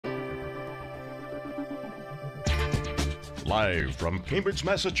Live from Cambridge,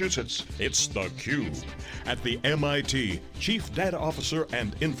 Massachusetts, it's theCUBE at the MIT Chief Data Officer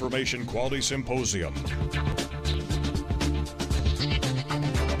and Information Quality Symposium.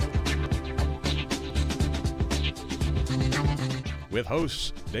 With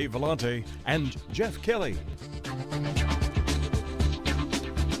hosts Dave Vellante and Jeff Kelly.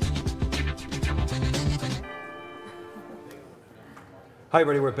 Hi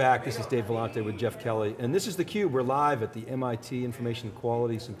everybody, we're back. This is Dave Vellante with Jeff Kelly, and this is theCUBE. We're live at the MIT Information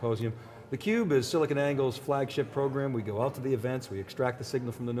Quality Symposium. theCUBE is SiliconANGLE's flagship program. We go out to the events, we extract the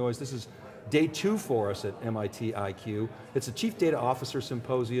signal from the noise. This is day 2 for us at MITIQ. It's a Chief Data Officer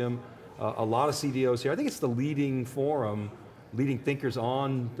Symposium, a lot of CDOs here. I think it's the leading forum, leading thinkers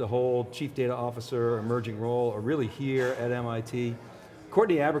on the whole Chief Data Officer emerging role are really here at MIT.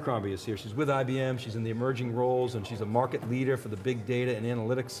 Cortnie Abercrombie is here. She's with IBM, she's in the emerging roles, and she's a market leader for the big data and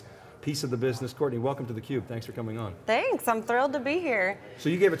analytics piece of the business. Cortnie, welcome to theCUBE. Thanks for coming on. Thanks, I'm thrilled to be here. So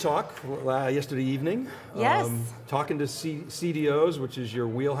you gave a talk yesterday evening. Yes. Talking to CDOs, which is your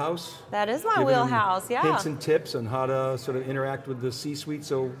wheelhouse. That is my wheelhouse, yeah. Hints and tips on how to sort of interact with the C-suite.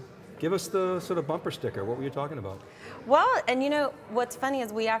 So give us the sort of bumper sticker. What were you talking about? Well, and you know, what's funny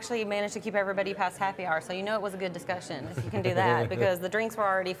is we actually managed to keep everybody past happy hour, so you know it was a good discussion if you can do that, because the drinks were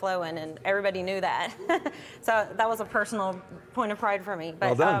already flowing and everybody knew that. So that was a personal point of pride for me.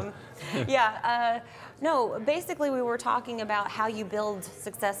 But, well done. No, basically we were talking about how you build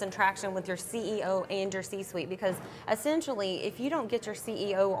success and traction with your CEO and your C-suite, because essentially if you don't get your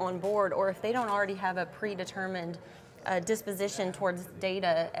CEO on board, or if they don't already have a predetermined disposition towards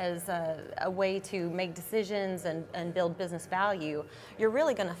data as a way to make decisions and build business value, you're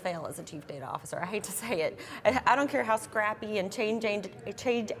really going to fail as a chief data officer. I hate to say it. I don't care how scrappy and change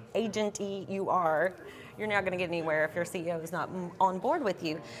agent-y you are, you're not going to get anywhere if your CEO is not on board with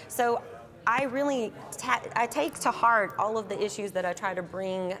you. So I really I take to heart all of the issues that I try to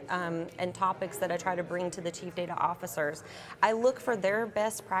bring and topics that I try to bring to the chief data officers. I look for their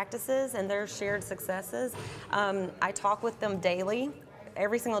best practices and their shared successes. I talk with them daily.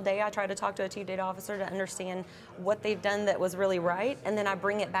 Every single day I try to talk to a chief data officer to understand what they've done that was really right, and then I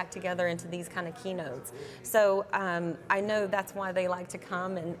bring it back together into these kind of keynotes. So I know that's why they like to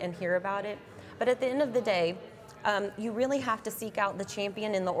come and hear about it. But at the end of the day, you really have to seek out the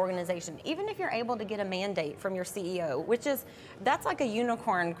champion in the organization. Even if you're able to get a mandate from your CEO, that's like a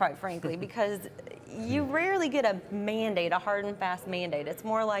unicorn, quite frankly, because you rarely get a mandate, a hard and fast mandate. It's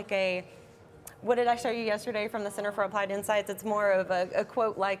more like what did I show you yesterday from the Center for Applied Insights? It's more of a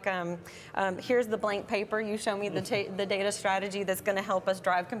quote like, here's the blank paper, you show me the data strategy that's going to help us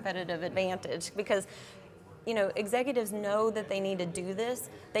drive competitive advantage. Because you know, executives know that they need to do this.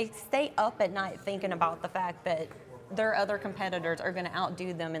 They stay up at night thinking about the fact that their other competitors are going to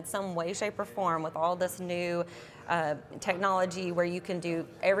outdo them in some way, shape, or form with all this new technology where you can do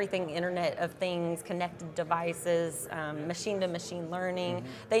everything, Internet of Things, connected devices, machine-to-machine learning. Mm-hmm.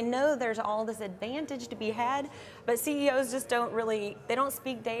 They know there's all this advantage to be had, but CEOs just don't really, they don't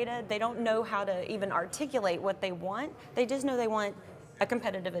speak data, they don't know how to even articulate what they want. They just know they want a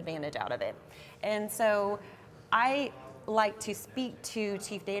competitive advantage out of it. And so I like to speak to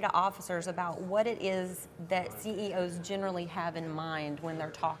chief data officers about what it is that CEOs generally have in mind when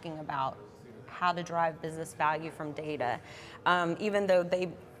they're talking about how to drive business value from data, even though they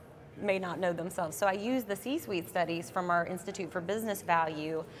may not know themselves. So I use the C-suite studies from our Institute for Business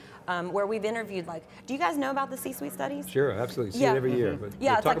Value, where we've interviewed, do you guys know about the C-suite studies? Sure, absolutely, see it every year, but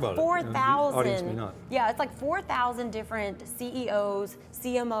yeah, it's talk like about 4,000, yeah, it's like 4,000 different CEOs,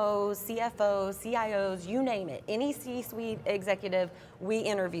 CMOs, CFOs, CIOs, you name it. Any C-suite executive, we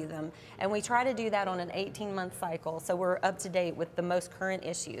interview them. And we try to do that on an 18-month cycle, so we're up to date with the most current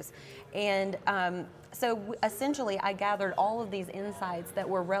issues. And so essentially, I gathered all of these insights that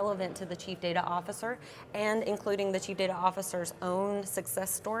were relevant to the chief data officer, and including the chief data officer's own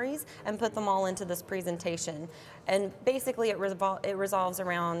success stories, and put them all into this presentation. And basically, it revolves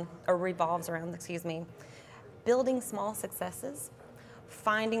around, excuse me, building small successes,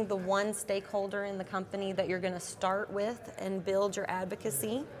 finding the one stakeholder in the company that you're going to start with and build your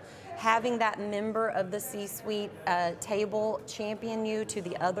advocacy, having that member of the C-suite table champion you to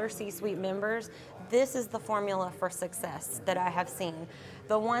the other C-suite members. This is the formula for success that I have seen.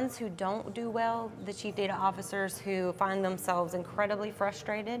 The ones who don't do well, the chief data officers who find themselves incredibly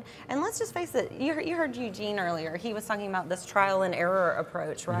frustrated, and let's just face it, you heard Eugene earlier, he was talking about this trial and error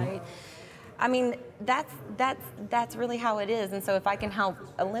approach, right? Mm-hmm. I mean, that's really how it is. And so if I can help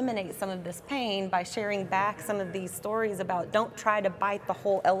eliminate some of this pain by sharing back some of these stories about don't try to bite the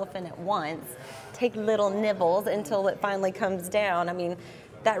whole elephant at once, take little nibbles until it finally comes down. I mean,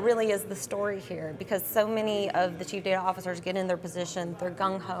 that really is the story here, because so many of the chief data officers get in their position, they're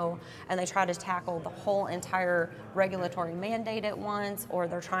gung-ho, and they try to tackle the whole entire regulatory mandate at once, or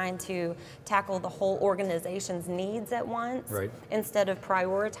they're trying to tackle the whole organization's needs at once, right, instead of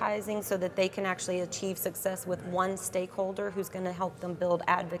prioritizing so that they can actually achieve success with one stakeholder who's going to help them build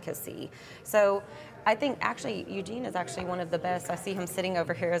advocacy. So I think actually Eugene is actually one of the best. I see him sitting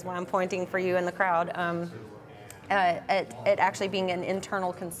over here is why I'm pointing for you in the crowd. At actually being an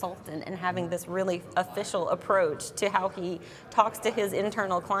internal consultant and having this really official approach to how he talks to his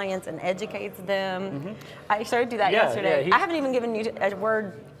internal clients and educates them. Mm-hmm. I showed you that yesterday. I haven't even given you a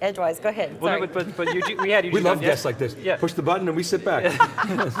word edgewise. Go ahead. Well, no, but Eugene, we had Eugene. We love guests like this. Yeah. Push the button and we sit back.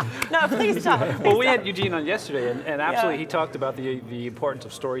 No, please talk. Well, we had Eugene on yesterday, and absolutely he talked about the importance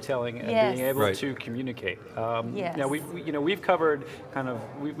of storytelling and being able to communicate. Yes. Now we've covered kind of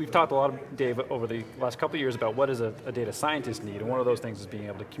we've talked a lot, Dave, over the last couple of years about what does a data scientist need, and one of those things is being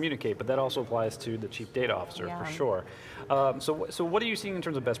able to communicate. But that also applies to the chief data officer for sure. So what are you seeing in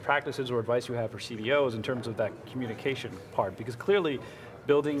terms of best practices or advice you have for CDOs in terms of that communication part? Because clearly,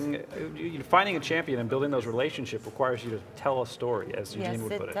 finding a champion and building those relationships requires you to tell a story, as Eugene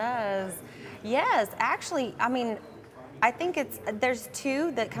would put it. Yes, it does. Yes, actually, I mean, I think there's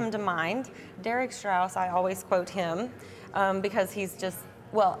two that come to mind. Derek Strauss, I always quote him because he's just,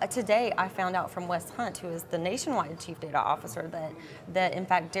 well, today I found out from Wes Hunt, who is the nationwide chief data officer, that in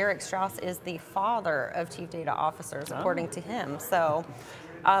fact Derek Strauss is the father of chief data officers, according to him. So.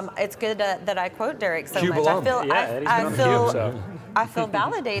 It's good that I quote Derek so much. I feel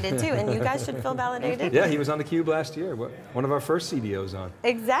validated too, and you guys should feel validated. Yeah, he was on the Cube last year. One of our first CDOs on.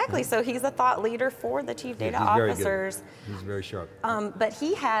 Exactly. So he's a thought leader for the chief data officers. He's very sharp. But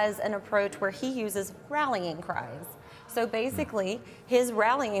he has an approach where he uses rallying cries. So basically, his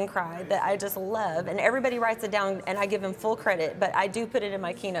rallying cry that I just love, and everybody writes it down, and I give him full credit, but I do put it in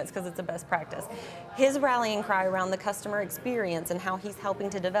my keynotes because it's a best practice. His rallying cry around the customer experience and how he's helping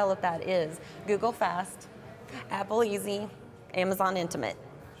to develop that is Google Fast, Apple Easy, Amazon Intimate.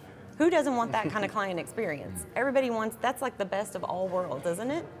 Who doesn't want that kind of client experience? Everybody wants, that's like the best of all worlds,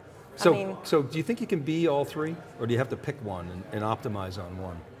 isn't it? So do you think you can be all three, or do you have to pick one and optimize on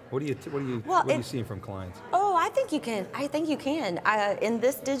one? What are you seeing from clients? Oh, I think you can. I think you can. In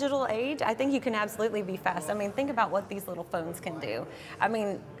this digital age, I think you can absolutely be fast. I mean, think about what these little phones can do. I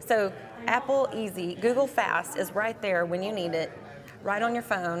mean, so Apple Easy, Google Fast is right there when you need it, right on your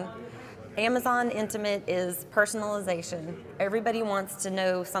phone. Amazon Intimate is personalization. Everybody wants to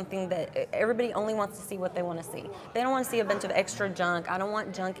know something everybody only wants to see what they want to see. They don't want to see a bunch of extra junk. I don't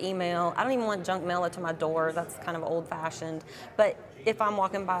want junk email. I don't even want junk mail to my door. That's kind of old fashioned. But if I'm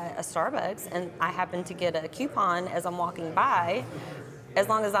walking by a Starbucks and I happen to get a coupon as I'm walking by, as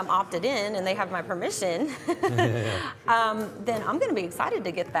long as I'm opted in and they have my permission, then I'm going to be excited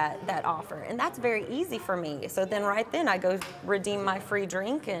to get that offer. And that's very easy for me. So then right then I go redeem my free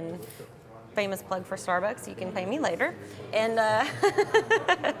drink, and famous plug for Starbucks, you can pay me later. And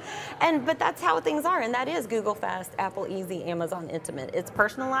but that's how things are, and that is Google Fast, Apple Easy, Amazon Intimate. It's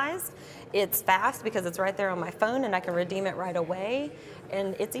personalized, it's fast because it's right there on my phone and I can redeem it right away,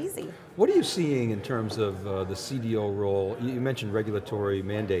 and it's easy. What are you seeing in terms of the CDO role? You mentioned regulatory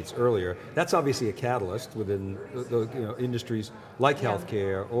mandates earlier. That's obviously a catalyst within the industries like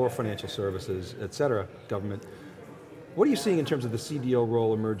healthcare or financial services, et cetera, government. What are you seeing in terms of the CDO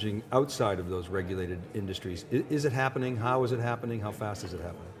role emerging outside of those regulated industries? Is it happening? How is it happening? How fast is it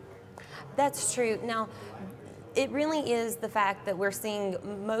happening? That's true. Now, it really is the fact that we're seeing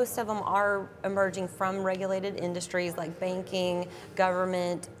most of them are emerging from regulated industries like banking,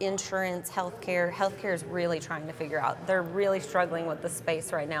 government, insurance, healthcare. Healthcare is really trying to figure out. They're really struggling with the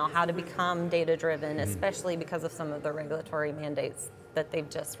space right now, how to become data-driven, especially because of some of the regulatory mandates that they've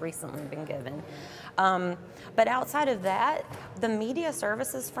just recently been given. But outside of that, the media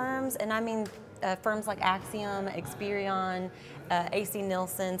services firms, and I mean firms like Axiom, Experion, AC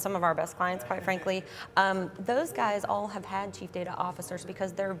Nielsen, some of our best clients, quite frankly, those guys all have had chief data officers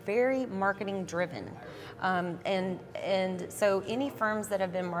because they're very marketing driven. And so any firms that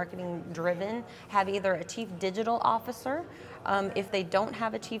have been marketing driven have either a chief digital officer. If they don't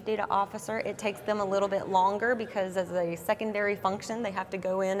have a chief data officer, it takes them a little bit longer because as a secondary function, they have to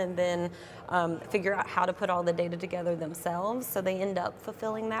go in and then figure out how to put all the data together themselves, so they end up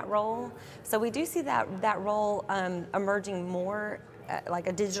fulfilling that role. So we do see that role emerging more, like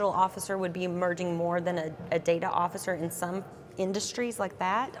a digital officer would be emerging more than a data officer in some industries like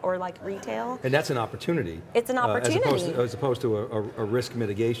that, or like retail. And that's an opportunity. It's an opportunity. As opposed to a risk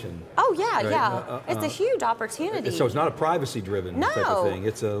mitigation. Oh yeah, right? yeah. It's a huge opportunity. So it's not a privacy-driven type of thing.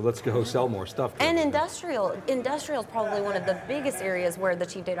 It's a let's go sell more stuff. And industrial is probably one of the biggest areas where the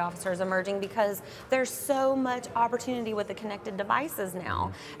Chief Data Officer is emerging, because there's so much opportunity with the connected devices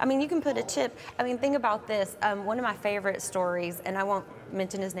now. I mean, you can put a chip. I mean, think about this. One of my favorite stories, and I won't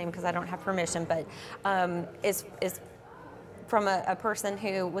mention his name because I don't have permission, but is from a person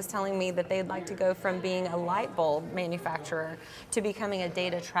who was telling me that they'd like to go from being a light bulb manufacturer to becoming a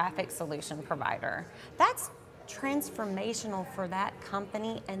data traffic solution provider. That's transformational for that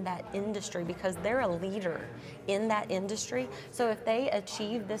company and that industry, because they're a leader in that industry. So if they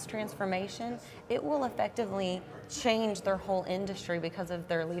achieve this transformation, it will effectively change their whole industry because of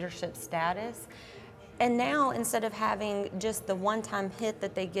their leadership status. And now, instead of having just the one-time hit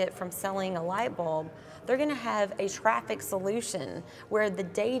that they get from selling a light bulb, they're going to have a traffic solution where the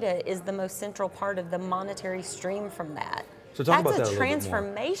data is the most central part of the monetary stream from that. So talk about that a That's a little bit more.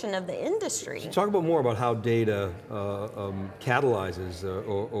 transformation of the industry. So talk about more about how data catalyzes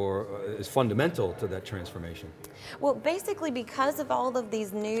or is fundamental to that transformation. Well, basically because of all of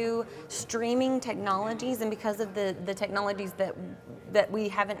these new streaming technologies, and because of the technologies that we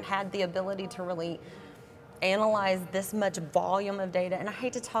haven't had the ability to really analyze this much volume of data, and I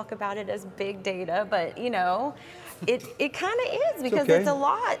hate to talk about it as big data, but you know, it kind of is, because it's a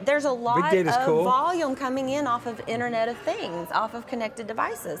lot. There's a lot of volume coming in off of Internet of Things, off of connected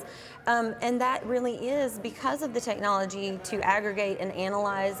devices. And that really is because of the technology to aggregate and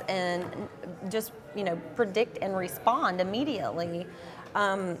analyze and just, you know, predict and respond immediately.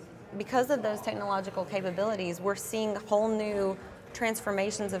 Because of those technological capabilities, we're seeing whole new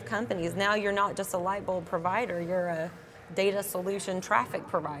transformations of companies. Now you're not just a light bulb provider, you're a data solution traffic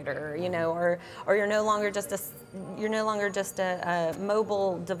provider, you know, or you're no longer just a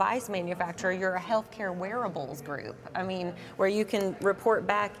mobile device manufacturer, you're a healthcare wearables group. I mean, where you can report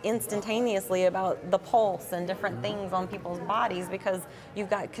back instantaneously about the pulse and different things on people's bodies because you've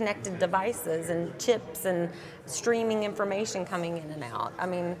got connected devices and chips and streaming information coming in and out. I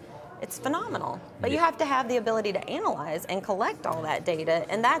mean, it's phenomenal, but you have to have the ability to analyze and collect all that data,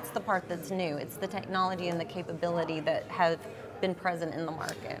 and that's the part that's new. It's the technology and the capability that have been present in the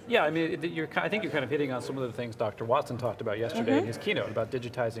market. Yeah, I mean, I think you're kind of hitting on some of the things Dr. Watson talked about yesterday in his keynote about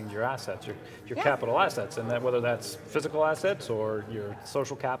digitizing your assets, your capital assets, and that whether that's physical assets or your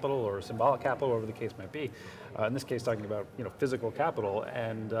social capital or symbolic capital, whatever the case might be. In this case, talking about physical capital,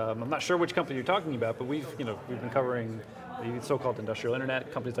 and I'm not sure which company you're talking about, but we've been covering the so-called industrial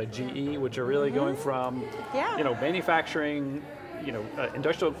internet, companies like GE, which are really going from manufacturing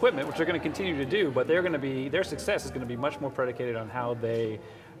industrial equipment, which they're going to continue to do, but their success is going to be much more predicated on how they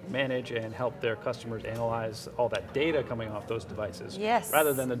manage and help their customers analyze all that data coming off those devices,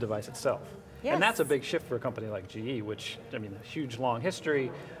 rather than the device itself. And that's a big shift for a company like GE, which, I mean, a huge long history.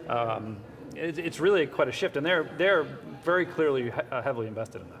 It's really quite a shift, and they're very clearly heavily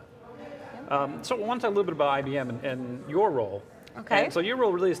invested in that. So I want to talk a little bit about IBM and your role. Okay. And so your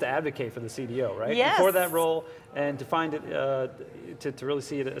role really is to advocate for the CDO, right? Yes. For that role, and to find it, to really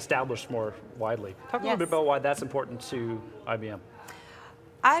see it established more widely. Talk a little bit about why that's important to IBM.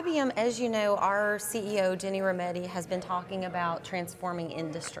 IBM, as you know, our CEO, Ginny Rometty, has been talking about transforming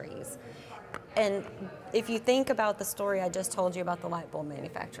industries. And if you think about the story I just told you about the light bulb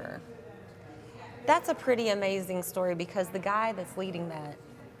manufacturer, that's a pretty amazing story, because the guy that's leading that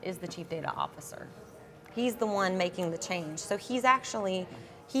is the Chief Data Officer. He's the one making the change. So he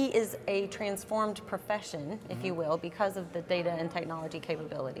is a transformed profession, if you will, because of the data and technology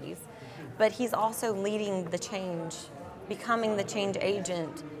capabilities. But he's also leading the change, becoming the change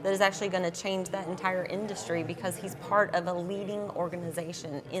agent that is actually going to change that entire industry, because he's part of a leading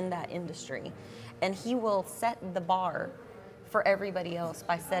organization in that industry. And he will set the bar for everybody else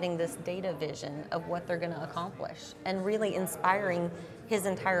by setting this data vision of what they're going to accomplish, and really inspiring his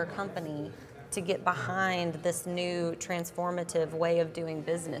entire company to get behind this new transformative way of doing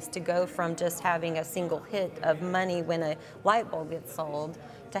business, to go from just having a single hit of money when a light bulb gets sold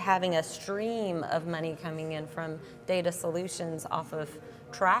to having a stream of money coming in from data solutions off of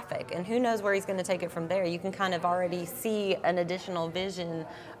traffic. And who knows where he's going to take it from there. You can kind of already see an additional vision,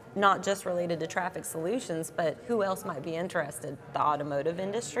 not just related to traffic solutions, but who else might be interested? The automotive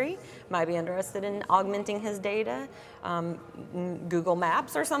industry might be interested in augmenting his data. Google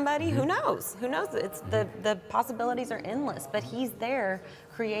Maps or somebody, who knows? Who knows? It's the possibilities are endless, but he's there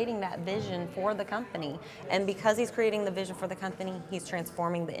creating that vision for the company. And because he's creating the vision for the company, he's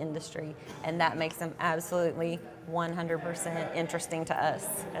transforming the industry. And that makes him absolutely 100% interesting to us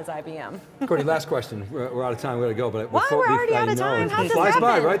as IBM. Courtney, last question. We're out of time, we're going to go. But Wow, we're already out of time. How does that happen? It flies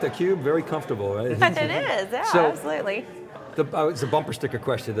by, right? The cube, very comfortable, right? It is, yeah, so, absolutely. It's a bumper sticker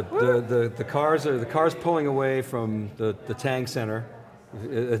question. The cars pulling away from the Tang Center.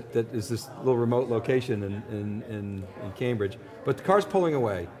 That is this little remote location in Cambridge. But the car's pulling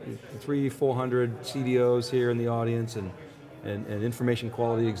away. 300-400 CDOs here in the audience and information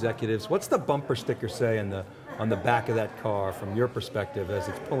quality executives. What's the bumper sticker say on the back of that car from your perspective as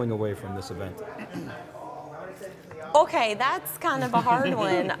it's pulling away from this event? Okay, that's kind of a hard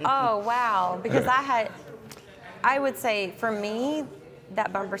one. Oh, wow, because I would say for me,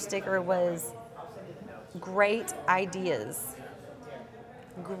 that bumper sticker was great ideas.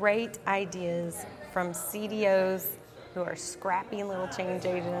 Great ideas from CDOs who are scrappy little change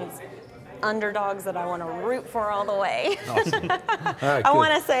agents, underdogs that I want to root for all the way. Awesome. All right, I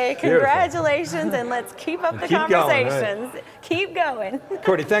want to say congratulations and let's keep up the conversations. Keep going.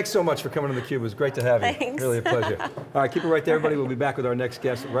 Courtney, thanks so much for coming on theCUBE. It was great to have you. Thanks. Really a pleasure. All right, keep it right there, everybody. We'll be back with our next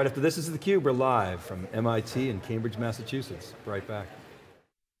guest right after this. This is theCUBE. We're live from MIT in Cambridge, Massachusetts. Right back.